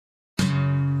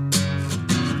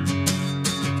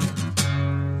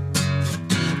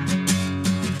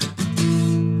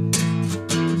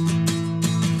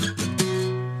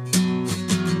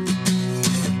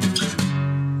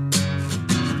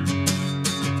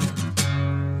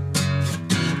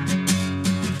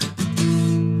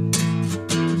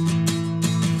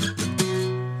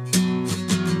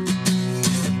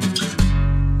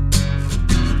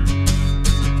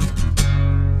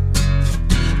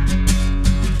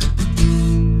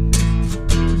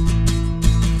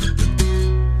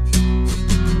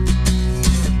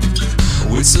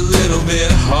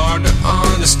bit hard to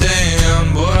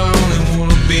understand, but I only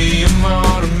wanna be a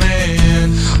modern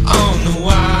man. On the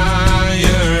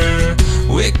wire,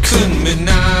 we couldn't be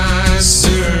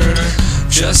nicer.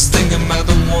 Just thinking about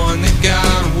the one that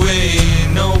got away.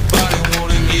 Nobody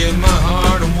wanna give my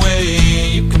heart away.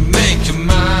 You can make your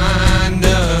mind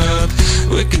up,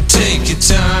 we can take your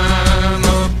time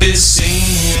up. It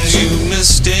seems you've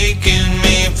mistaken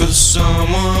me for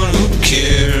someone who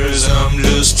cares. I'm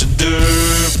just a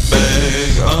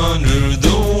dirtbag under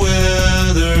the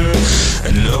weather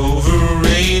and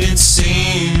overrated.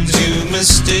 Seems you've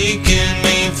mistaken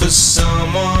me for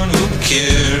someone who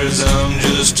cares. I'm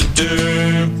just a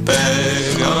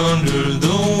dirtbag under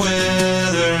the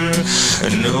weather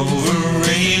and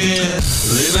overrated.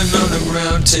 Living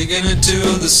underground, taking it to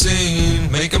the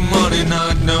scene, making